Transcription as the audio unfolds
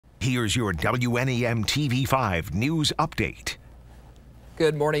Here's your WNEM TV5 news update.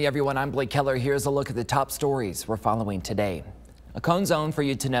 Good morning, everyone. I'm Blake Keller. Here's a look at the top stories we're following today. A cone zone for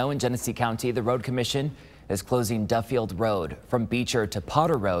you to know in Genesee County. The Road Commission is closing Duffield Road from Beecher to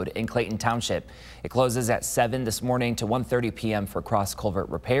Potter Road in Clayton Township. It closes at 7 this morning to 1:30 p.m. for cross culvert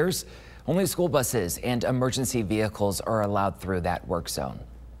repairs. Only school buses and emergency vehicles are allowed through that work zone.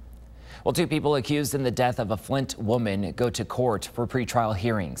 Well, two people accused in the death of a Flint woman go to court for pretrial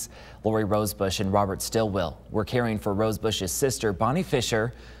hearings. Lori Rosebush and Robert Stillwell were caring for Rosebush's sister, Bonnie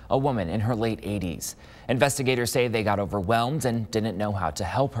Fisher, a woman in her late 80s. Investigators say they got overwhelmed and didn't know how to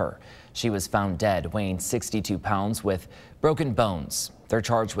help her. She was found dead, weighing 62 pounds with broken bones. They're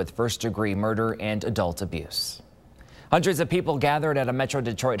charged with first-degree murder and adult abuse. Hundreds of people gathered at a Metro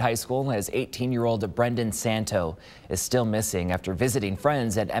Detroit high school as 18-year-old Brendan Santo is still missing after visiting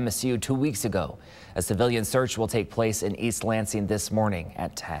friends at MSU 2 weeks ago. A civilian search will take place in East Lansing this morning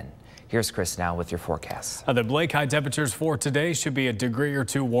at 10. Here's Chris now with your forecast. The Blake, high temperatures for today should be a degree or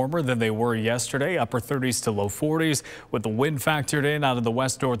two warmer than they were yesterday, upper 30s to low 40s, with the wind factored in out of the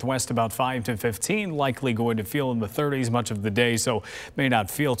west-northwest about 5 to 15, likely going to feel in the 30s much of the day, so may not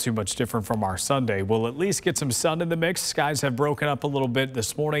feel too much different from our Sunday. We'll at least get some sun in the mix. Skies have broken up a little bit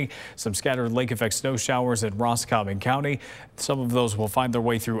this morning. Some scattered lake effect snow showers in Roscommon County. Some of those will find their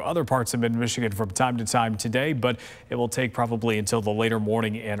way through other parts of mid-Michigan from time to time today, but it will take probably until the later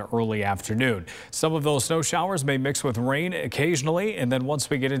morning and early afternoon. Some of those snow showers may mix with rain occasionally, and then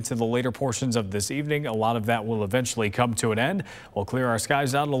once we get into the later portions of this evening, a lot of that will eventually come to an end. We'll clear our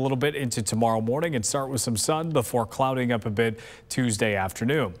skies out a little bit into tomorrow morning and start with some sun before clouding up a bit Tuesday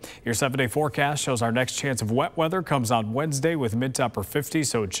afternoon. Your 7-day forecast shows our next chance of wet weather comes on Wednesday with mid to upper 50s,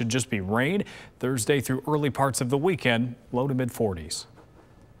 so it should just be rain. Thursday through early parts of the weekend, low to mid 40s.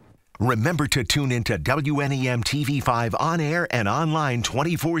 Remember to tune into WNEM TV5 on air and online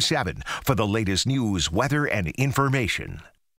 24/7 for the latest news, weather, and information.